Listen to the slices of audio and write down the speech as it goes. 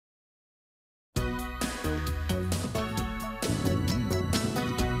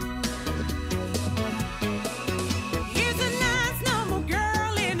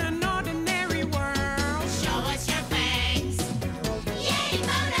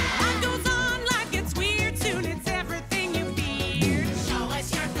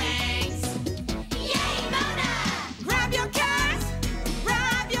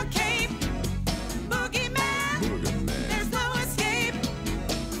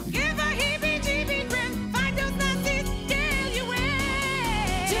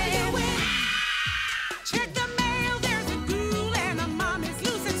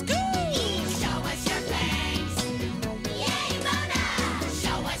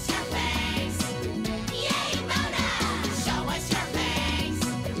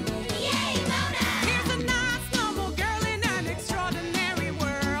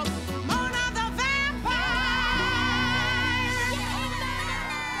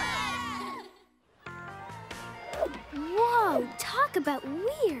Whoa, talk about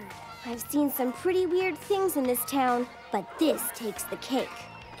weird. I've seen some pretty weird things in this town, but this takes the cake.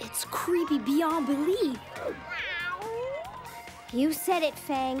 It's creepy beyond belief. You said it,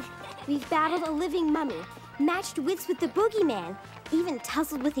 Fang. We've battled a living mummy, matched wits with the boogeyman, even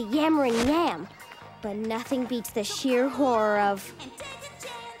tussled with a yammering yam. But nothing beats the sheer horror of...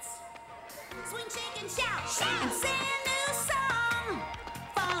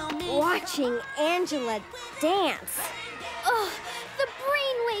 watching Angela dance. Ugh, the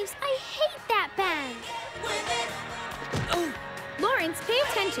Brainwaves. I hate that band. Oh, Lawrence, pay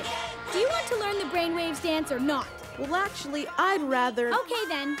attention. Do you want to learn the Brainwaves dance or not? Well, actually, I'd rather... Okay,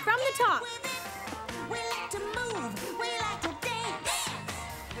 then, from the top. We like to move, we like to dance.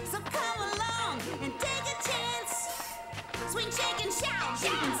 So come along and take a chance. Swing, shake, and shout. You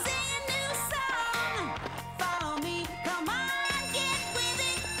can sing a new song. Follow me, come on, get with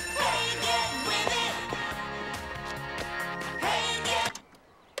it. Hey, get with it. Hey, get...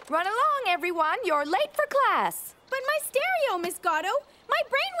 Run along, everyone. You're late for class. But my stereo, Miss Gatto. My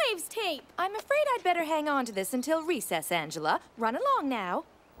Brainwaves tape. I'm afraid I'd better hang on to this until recess, Angela. Run along now.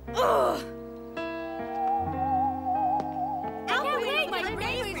 Ugh! I can't wait. My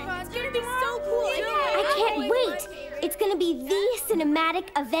Brainwaves. It's gonna be so cool. I can't wait. It's gonna be the cinematic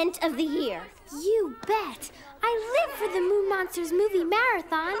event of the year. You bet. I live for the Moon Monsters movie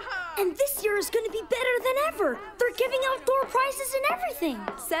marathon. And this year is gonna be better than ever. They're giving out door prizes and everything.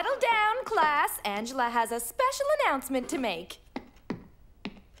 Settle down, class. Angela has a special announcement to make.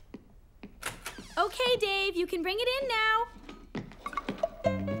 Okay, Dave, you can bring it in now.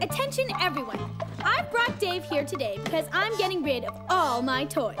 Attention, everyone. I've brought Dave here today because I'm getting rid of all my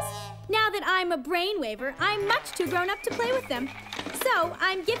toys. Now that I'm a brainwaver, I'm much too grown up to play with them. So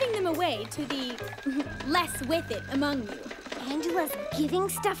I'm giving them away to the less with it among you. Angela's giving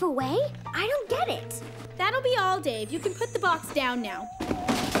stuff away? I don't get it. That'll be all, Dave. You can put the box down now.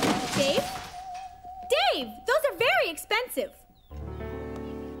 Dave? Dave, those are very expensive.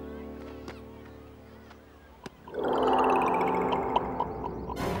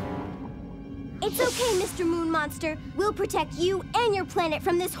 It's okay, Mr. Moon Monster. We'll protect you and your planet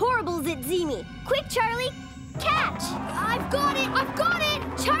from this horrible Zitzimi. Quick, Charlie, catch! I've got it! I've got it!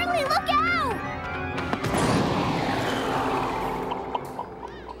 Charlie, look out!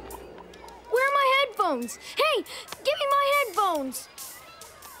 Where are my headphones? Hey, give me my headphones.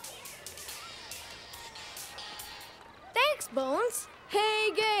 Thanks, Bones.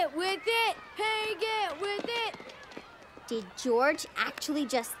 Hey, get with it. Hey, get with it. Did George actually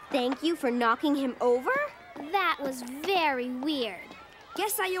just thank you for knocking him over? That was very weird.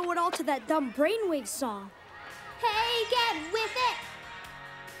 Guess I owe it all to that dumb Brainwave song. Hey, get with it.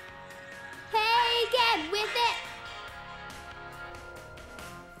 Hey, get with it.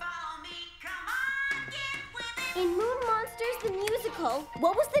 Follow me, come on, get with it. In Moon Monsters the Musical,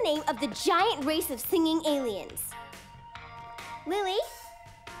 what was the name of the giant race of singing aliens? Lily?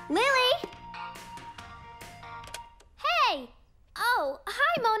 Lily? Hey! Oh,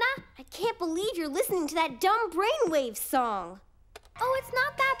 hi, Mona. I can't believe you're listening to that dumb Brainwave song. Oh, it's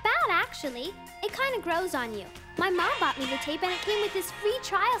not that bad, actually. It kind of grows on you. My mom bought me the tape, and it came with this free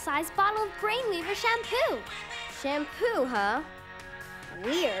trial-sized bottle of Brainwaver shampoo. Shampoo, huh?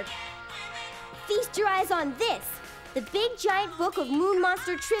 Weird. Feast your eyes on this. The Big Giant Book of Moon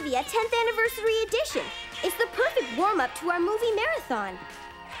Monster Trivia 10th Anniversary Edition. It's the perfect warm-up to our movie marathon.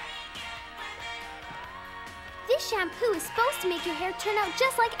 This shampoo is supposed to make your hair turn out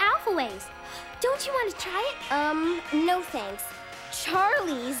just like Alpha Waves. Don't you want to try it? No thanks.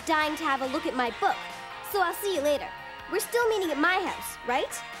 Charlie's dying to have a look at my book, so I'll see you later. We're still meeting at my house,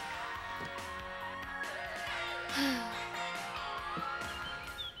 right?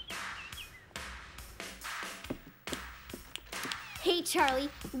 Hey, Charlie,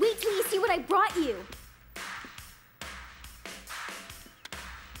 wait till you see what I brought you.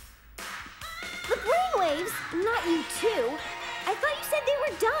 The Brainwaves? Not you too. I thought you said they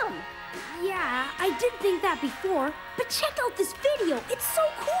were dumb. Yeah, I did think that before, but check out this video. It's so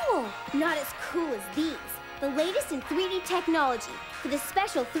cool. Not as cool as these. The latest in 3D technology for the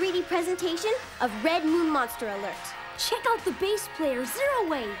special 3D presentation of Red Moon Monster Alert. Check out the bass player, Zero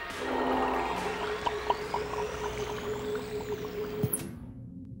Wave.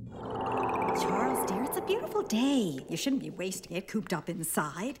 Charles, dear, it's a beautiful day. You shouldn't be wasting it cooped up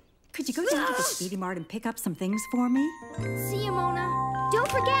inside. Could you go down to the Speedy Mart and pick up some things for me? See you, Mona. Don't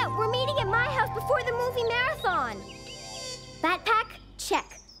forget, we're meeting at my house before the movie marathon. Backpack?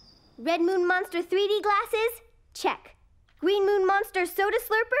 Check. Red Moon Monster 3D glasses? Check. Green Moon Monster soda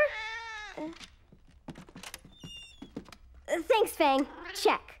slurper? Thanks, Fang.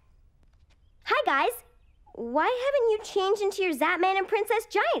 Check. Hi, guys. Why haven't you changed into your Zapman and Princess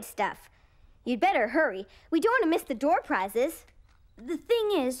Giant stuff? You'd better hurry. We don't want to miss the door prizes. The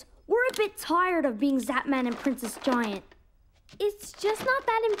thing is, we're a bit tired of being Zapman and Princess Giant. It's just not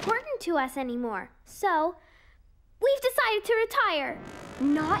that important to us anymore. So, we've decided to retire.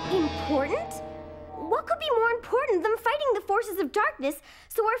 Not important? What could be more important than fighting the forces of darkness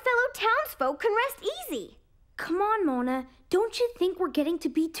so our fellow townsfolk can rest easy? Come on, Mona. Don't you think we're getting to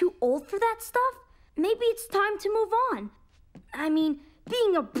be too old for that stuff? Maybe it's time to move on. I mean,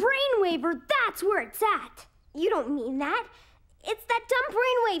 being a brainwaver, that's where it's at. You don't mean that. It's that dumb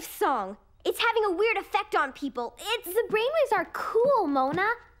Brainwave song. It's having a weird effect on people. The brainwaves are cool, Mona.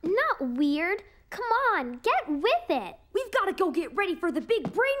 Not weird. Come on, get with it. We've got to go get ready for the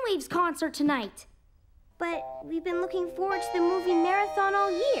big Brainwaves concert tonight. But we've been looking forward to the movie marathon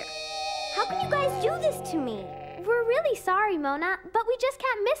all year. How can you guys do this to me? We're really sorry, Mona, but we just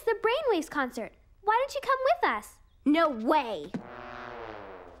can't miss the Brainwaves concert. Why don't you come with us? No way.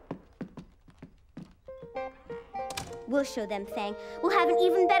 We'll show them, Fang. We'll have an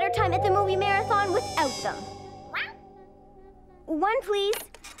even better time at the movie marathon without them. One, please.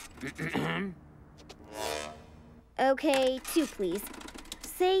 Okay, two, please.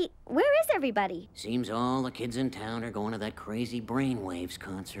 Say, where is everybody? Seems all the kids in town are going to that crazy Brainwaves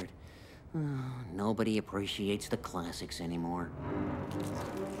concert. Nobody appreciates the classics anymore.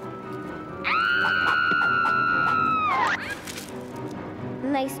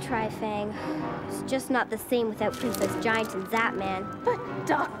 Nice try, Fang. It's just not the same without Princess Giant and Zapman. But,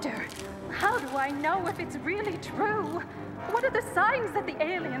 Doctor, how do I know if it's really true? What are the signs that the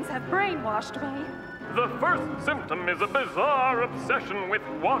aliens have brainwashed me? The first symptom is a bizarre obsession with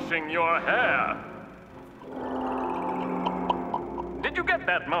washing your hair. Did you get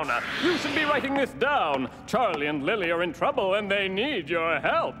that, Mona? You should be writing this down. Charley and Lily are in trouble and they need your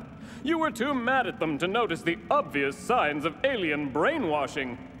help. You were too mad at them to notice the obvious signs of alien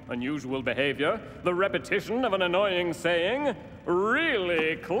brainwashing. Unusual behavior, the repetition of an annoying saying,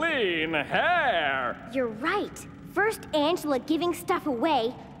 really clean hair. You're right. First Angela giving stuff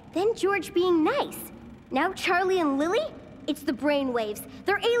away, then George being nice. Now Charley and Lily? It's the brainwaves.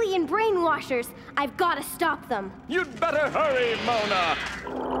 They're alien brainwashers. I've got to stop them. You'd better hurry, Mona.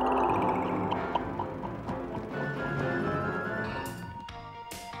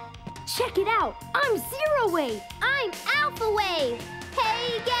 Check it out. I'm Zero Wave. I'm Alpha Wave.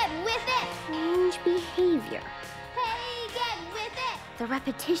 Hey, get with it. Strange behavior. Hey, get with it. The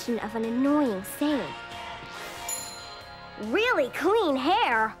repetition of an annoying saying. Really clean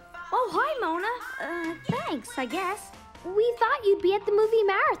hair. Oh, hi, Mona. Thanks, I guess. We thought you'd be at the movie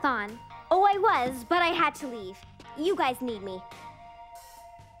marathon. Oh, I was, but I had to leave. You guys need me.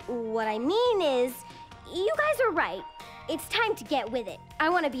 What I mean is, you guys are right. It's time to get with it. I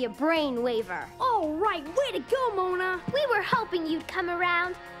want to be a brainwaver. All right, way to go, Mona. We were hoping you'd come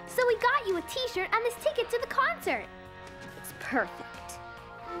around, so we got you a t-shirt and this ticket to the concert. It's perfect.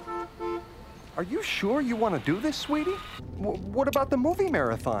 Are you sure you want to do this, sweetie? What about the movie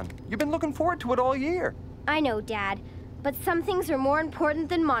marathon? You've been looking forward to it all year. I know, Dad, but some things are more important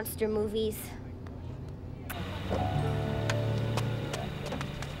than monster movies.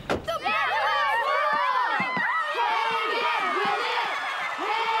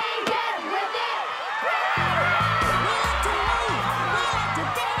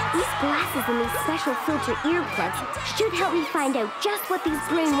 Glasses and these special filter earplugs should help me find out just what these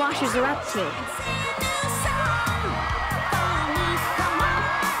brainwashers are up to.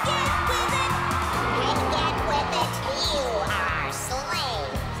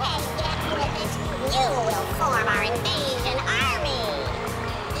 You will form our invasion army.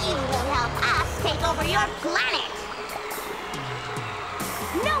 You will help us take over your planet.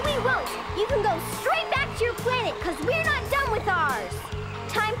 No, we won't. You can go straight back to your planet, because we're not done with ours.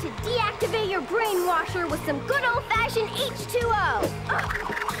 Time to deactivate your brainwasher with some good old-fashioned H2O.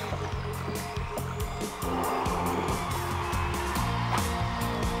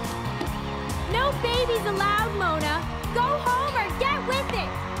 No babies allowed, Mona. Go home or get with it.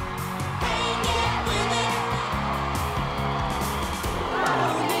 Hey, get with it.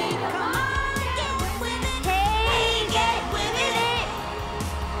 Come on, get with it. Hey, get with it.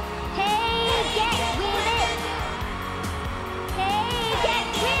 Hey, get with it. Hey, get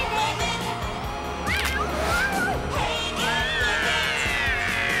with it.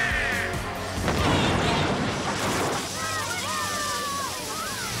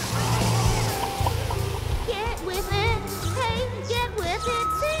 Get with it. Hey, get with it.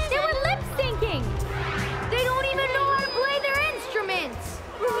 They were lip syncing.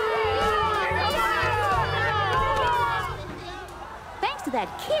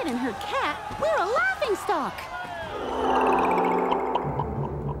 kid and her cat, we're a laughingstock.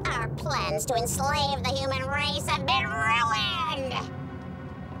 Our plans to enslave the human race have been ruined.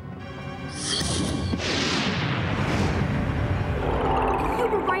 You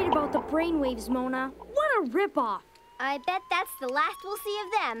were right about the brainwaves, Mona. What a ripoff. I bet that's the last we'll see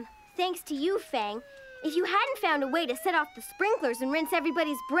of them. Thanks to you, Fang. If you hadn't found a way to set off the sprinklers and rinse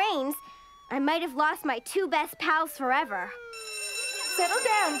everybody's brains, I might have lost my two best pals forever. Settle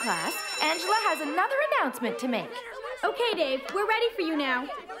down, class. Angela has another announcement to make. Okay, Dave, we're ready for you now.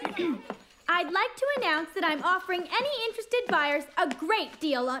 I'd like to announce that I'm offering any interested buyers a great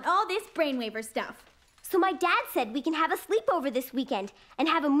deal on all this brainwaver stuff. So my dad said we can have a sleepover this weekend and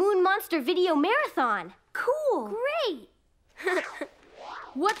have a Moon Monster video marathon. Cool. Great.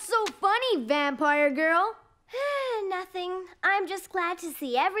 What's so funny, vampire girl? Nothing. I'm just glad to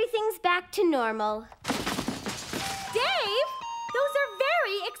see everything's back to normal. Dave, those are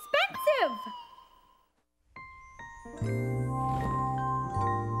very expensive.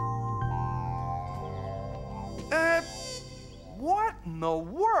 What in the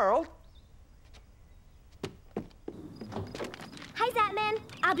world? Hi, Zapman.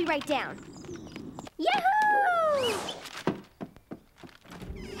 I'll be right down. Yahoo!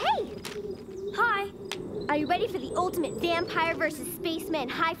 Hey! Hi. Are you ready for the ultimate vampire versus spaceman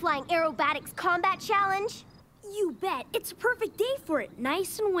high-flying aerobatics combat challenge? You bet. It's a perfect day for it.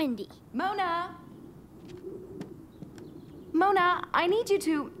 Nice and windy. Mona! Mona, I need you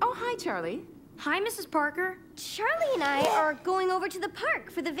to... Oh, hi, Charlie. Hi, Mrs. Parker. Charlie and I are going over to the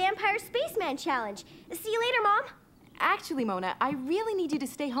park for the Vampire Spaceman Challenge. See you later, Mom. Actually, Mona, I really need you to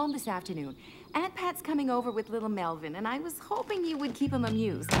stay home this afternoon. Aunt Pat's coming over with little Melvin, and I was hoping you would keep him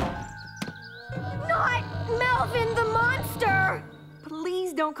amused. Not Melvin the monster!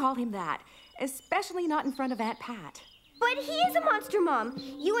 Please don't call him that, especially not in front of Aunt Pat. But he is a monster, Mom.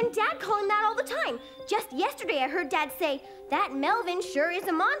 You and Dad call him that all the time. Just yesterday I heard Dad say, that Melvin sure is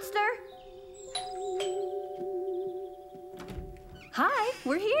a monster. Hi,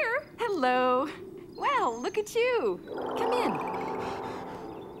 we're here. Hello. Wow, look at you. Come in.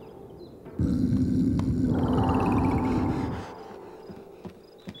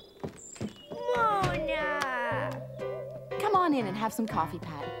 Mona! Come on in and have some coffee,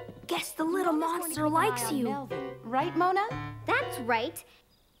 Pat. Guess the little monster likes you. Melvin. Right, Mona? That's right.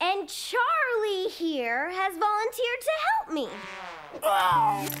 And Charlie here has volunteered to help me.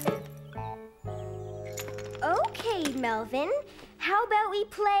 Okay, Melvin. How about we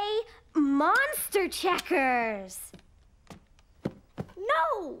play monster checkers?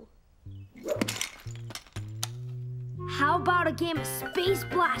 No! How about a game of space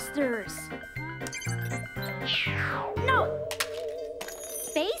blasters? No!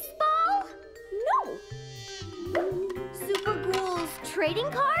 Baseball? No. Super Ghouls trading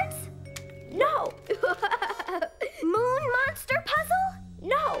cards? No! Moon monster puzzle?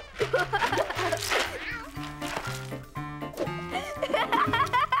 No!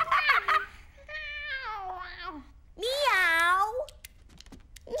 Meow!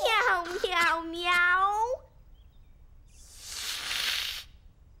 Meow, meow, meow!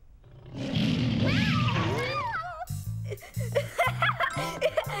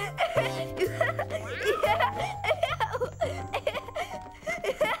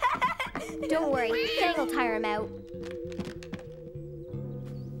 Don't worry, Fang will tire him out.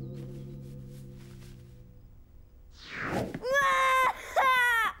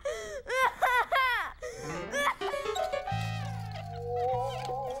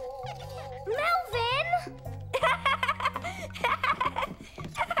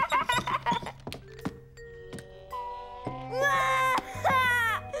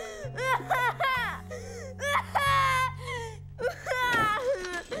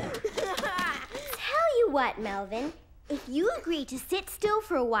 What, Melvin? If you agree to sit still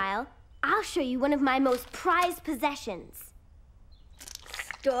for a while, I'll show you one of my most prized possessions.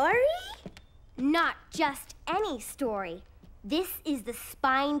 Story? Not just any story. This is the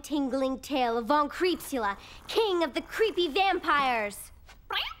spine-tingling tale of Von Kreepsula, king of the creepy vampires.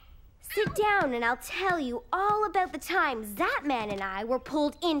 Sit down and I'll tell you all about the time Zapman and I were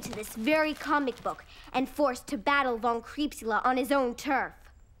pulled into this very comic book and forced to battle Von Kreepsula on his own turf.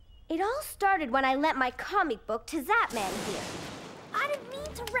 It all started when I lent my comic book to Zapman here. I didn't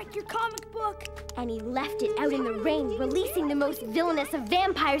mean to wreck your comic book. And he left it out in the rain, releasing the most villainous of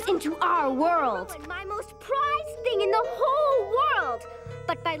vampires into our world. My most prized thing in the whole world.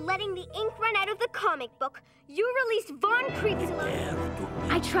 But by letting the ink run out of the comic book, you released Von Kreepsula.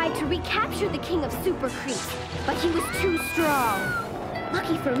 I tried to recapture the king of super creeps, but he was too strong.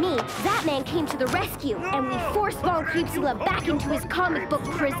 Lucky for me, Zapman came to the rescue, and we forced Von Kreepsula back into his comic book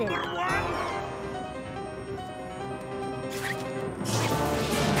prison. But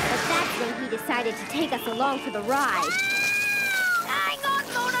that's when he decided to take us along for the ride. Hang on,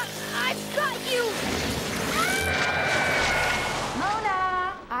 Mona! I've got you!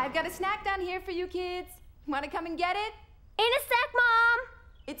 Mona, I've got a snack down here for you kids. Want to come and get it? In a sec, Mom!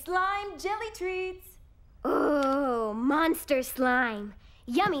 It's lime jelly treats. Oh, monster slime.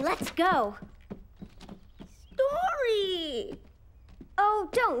 Yummy, let's go. Story! Oh,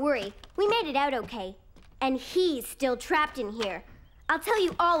 don't worry. We made it out okay. And he's still trapped in here. I'll tell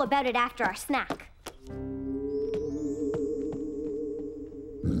you all about it after our snack.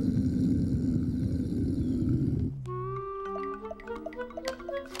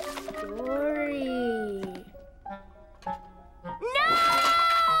 Story.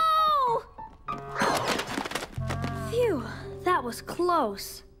 No! Phew, that was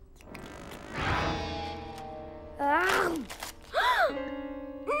close. No!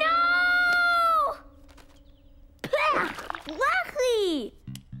 Lucky!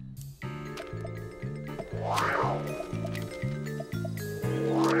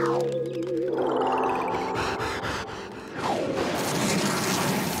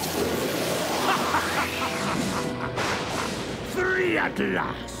 Free at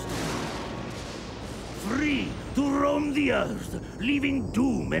last! Free to roam the earth, leaving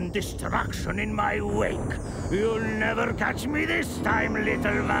doom and destruction in my wake. You'll never catch me this time,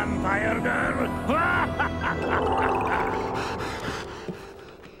 little vampire girl!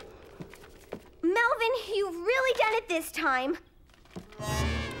 Melvin, you've really done it this time.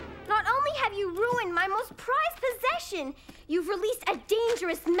 Not only have you ruined my most prized possession, you've released a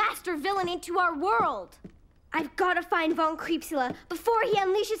dangerous master villain into our world. I've got to find Von Kreepsula before he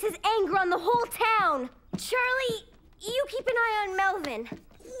unleashes his anger on the whole town. Charlie, you keep an eye on Melvin.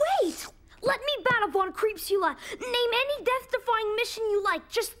 Wait! Let me battle Von Kreepsula. Name any death-defying mission you like.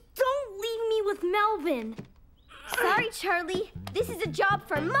 Just don't leave me with Melvin. Sorry, Charlie. This is a job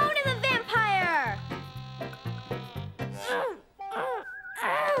for Mona the Vampire.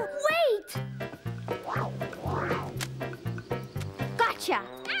 Wait! Gotcha.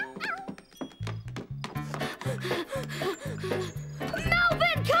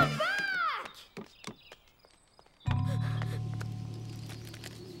 Melvin, come back!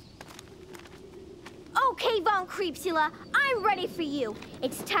 Okay, Von Kreepsula, I'm ready for you.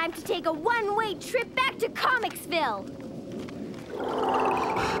 It's time to take a one-way trip back to Comicsville.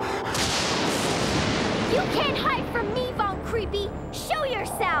 You can't hide from me, Von Creepy. Show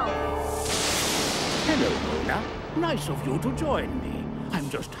yourself. Hello, Mona. Nice of you to join me. I'm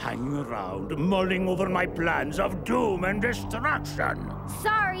just hanging around, mulling over my plans of doom and destruction.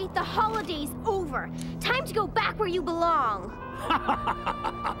 Sorry, the holiday's over. Time to go back where you belong.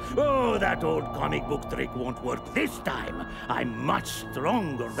 Oh, that old comic book trick won't work this time. I'm much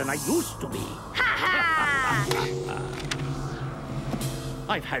stronger than I used to be. Ha ha!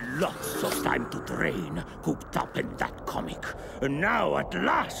 I've had lots of time to train, cooped up in that comic. And now, at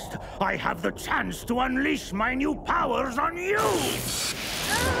last, I have the chance to unleash my new powers on you!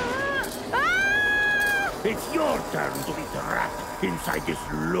 It's your turn to be trapped inside this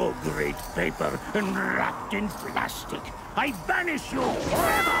low-grade paper and wrapped in plastic. I banish you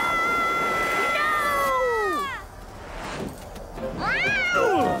forever!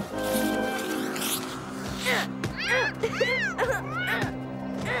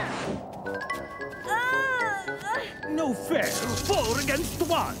 No fair, 4 against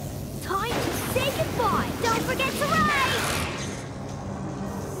 1. Time to say goodbye. Don't forget to write!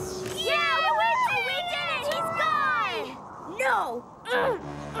 Yeah, we did it! He's gone! No!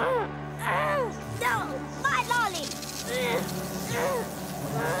 No! My lolly!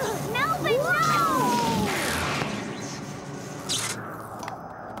 Melvin, no!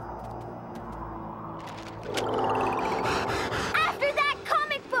 After that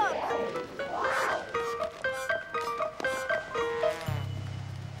comic book!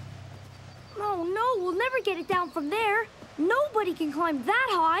 Oh no, we'll never get it down from there. Nobody can climb that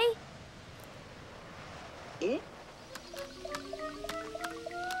high.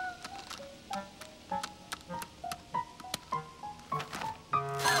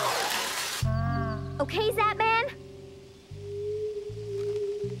 Okay, Zapman?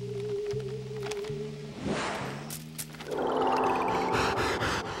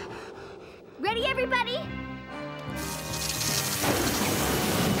 Ready, everybody?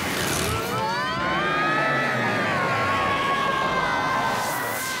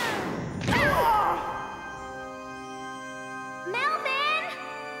 Melvin!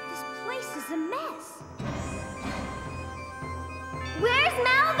 This place is a mess. Where's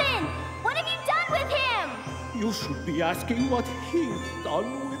You should be asking what he's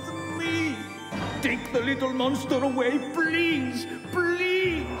done with me. Take the little monster away, please,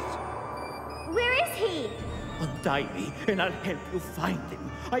 please. Where is he? Untie me, and I'll help you find him.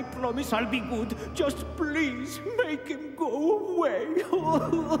 I promise I'll be good. Just please make him go away.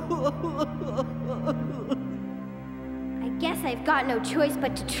 I guess I've got no choice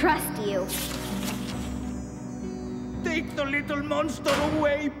but to trust you. Take the little monster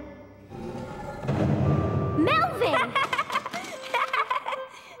away. Melvin!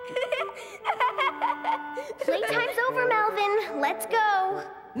 Playtime's over, Melvin. Let's go.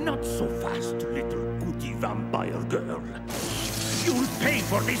 Not so fast, little goody vampire girl. You'll pay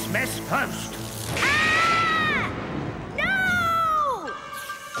for this mess first. Ah! No!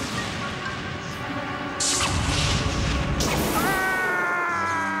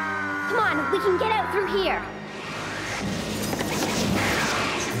 Come on, we can get out through here.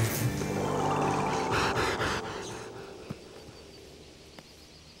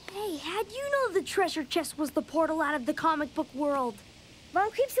 Hey, how'd you know the treasure chest was the portal out of the comic book world? On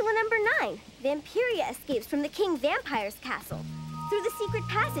Kreepsula number 9, Vampiria escapes from the King Vampire's castle through the secret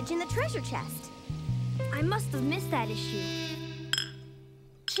passage in the treasure chest. I must have missed that issue.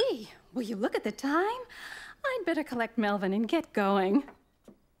 Gee, will you look at the time? I'd better collect Melvin and get going.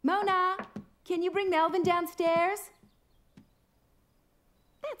 Mona, can you bring Melvin downstairs?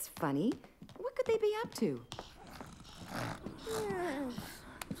 That's funny. What could they be up to?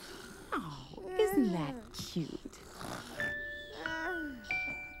 Oh, isn't that cute?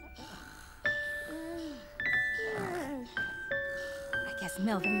 I guess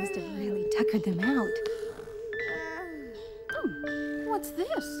Melvin must have really tuckered them out. Oh, what's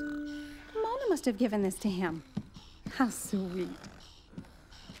this? Mona must have given this to him. How sweet.